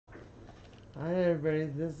Hi everybody,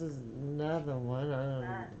 this is another one. I don't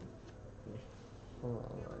know. Hold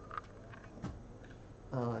on.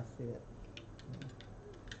 Oh, I see it.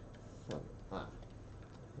 So, look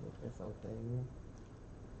at something.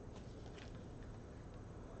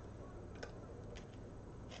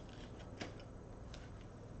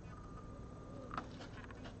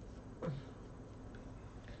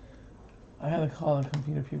 I gotta call the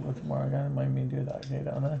computer people tomorrow. I gotta remind me to do that, okay,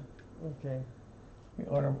 don't I? Okay.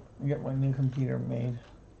 Get my new computer made.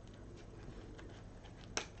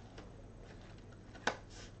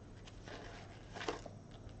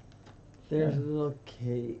 There's a little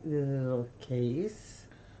case. There's a little case.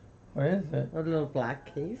 What is it? A little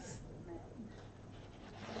black case.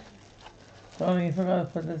 Oh, you forgot to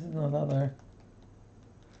put this in the leather.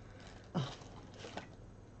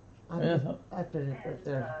 I put it right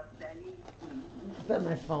there. Put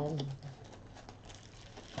my phone.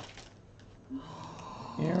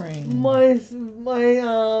 Earrings. My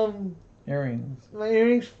Earrings. My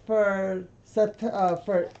earrings for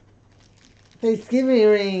Thanksgiving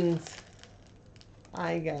earrings.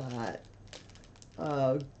 I got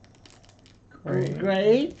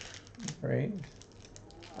grape.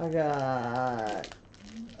 I got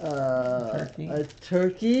Turkey. a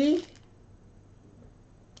turkey.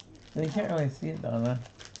 You can't really see it, Donna.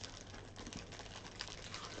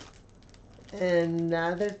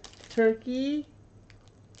 Another turkey.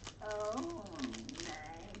 Oh,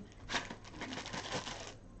 nice.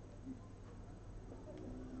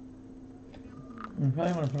 You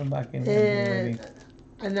probably want to put them back in here.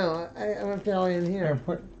 I know. I'm gonna put it all in here.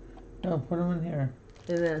 Put them in here.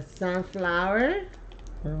 And a sunflower.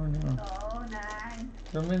 Put them in here. Oh, nice.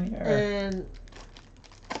 Put them in here.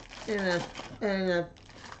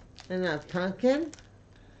 And a pumpkin.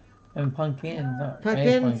 And pumpkin, not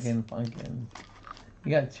pumpkins. Pumpkin.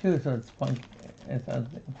 You got two, so it's pumpkin. It's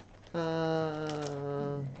something.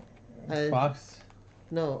 Fox.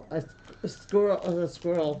 No, a squirrel. A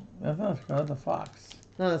squirrel. That's not a squirrel. That's a fox.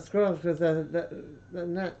 No, a squirrel because the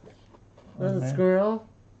nut. That's a squirrel.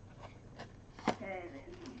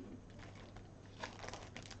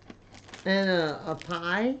 And a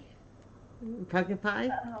pie. Pumpkin pie.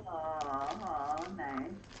 Oh,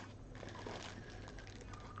 nice.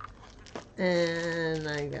 And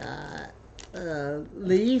I got a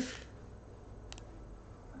leaf.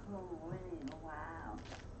 Oh, wow.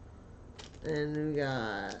 And we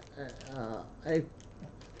got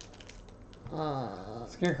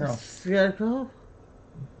Scarecrow. Scarecrow.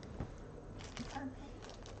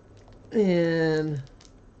 And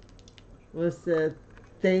what's the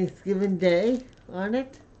Thanksgiving Day on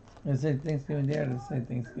it? Does it say Thanksgiving Day or does it say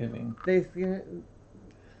Thanksgiving? Thanksgiving. It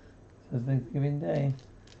says Thanksgiving Day.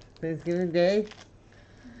 Thanksgiving Day.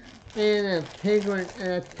 And a penguin.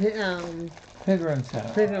 Penguin's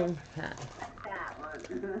hat. Penguin hat. That one.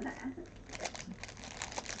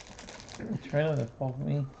 Try not to poke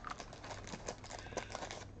me.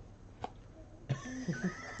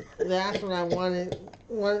 That's what I wanted.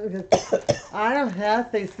 I don't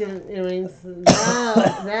have Thanksgiving earrings now.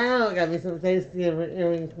 Now I got me some Thanksgiving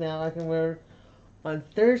earrings now I can wear on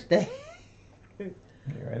Thursday. You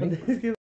ready?